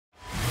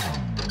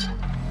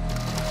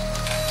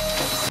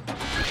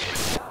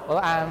Well,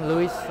 I'm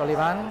Luis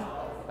Oliván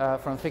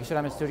from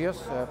Fictionam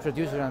Studios,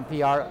 producer and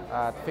PR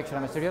at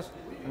Fictionam Studios,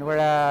 and we're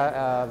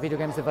a video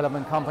games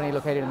development company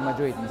located in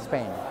Madrid, in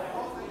Spain.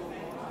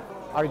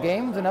 Our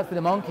game, Do Not Feed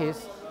the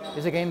Monkeys,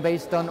 is a game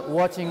based on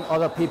watching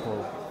other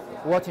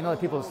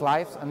people's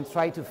lives and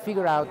try to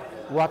figure out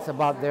what's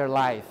about their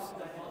lives.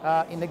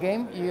 In the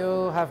game,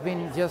 you have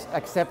been just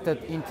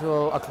accepted into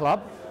a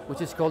club,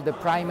 which is called the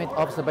Primate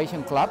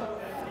Observation Club,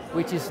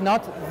 which is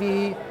not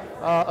the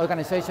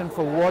organization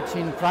for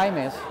watching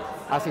primates,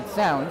 as it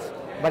sounds,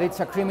 but it's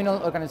a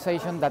criminal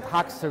organization that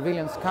hacks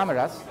surveillance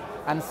cameras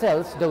and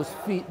sells those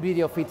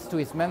video feeds to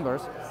its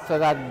members so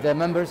that the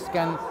members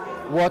can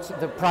watch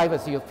the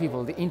privacy of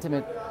people, the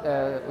intimate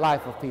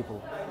life of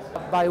people.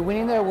 By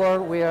winning the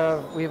award, we are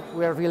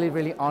really,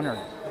 really honored,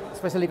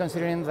 especially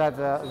considering that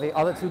the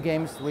other two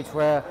games which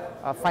were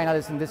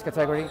finalists in this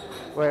category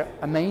were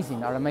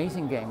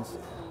amazing games.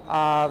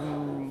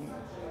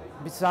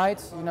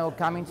 Besides,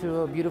 coming to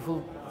a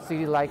beautiful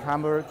city like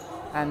Hamburg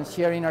and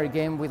sharing our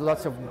game with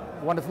lots of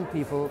wonderful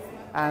people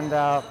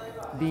and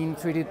being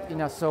treated in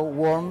a so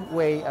warm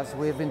way as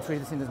we've been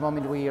treated since the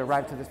moment we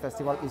arrived to this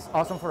festival is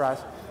awesome for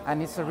us,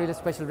 and it's a really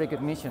special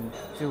recognition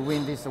to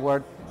win this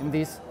award in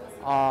this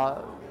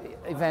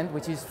event,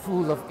 which is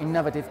full of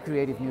innovative,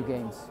 creative new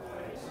games.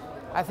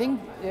 I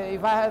think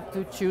if I had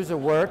to choose a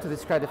word to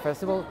describe the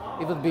festival,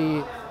 it would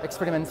be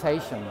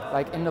experimentation,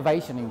 like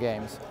innovation in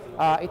games.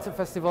 It's a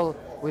festival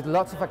with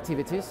lots of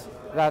activities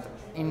that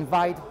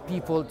invite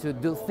people to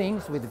do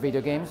things with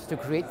video games, to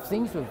create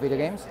things with video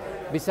games.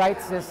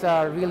 Besides, there's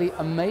a really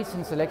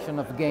amazing selection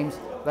of games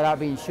that are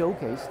being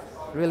showcased,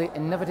 really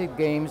innovative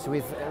games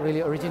with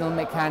really original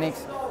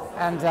mechanics.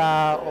 And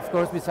of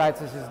course,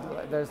 besides,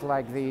 there's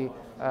like the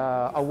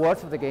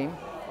awards of the game,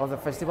 of the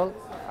festival.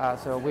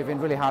 So we've been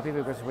really happy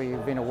because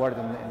we've been awarded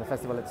in the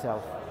festival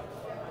itself.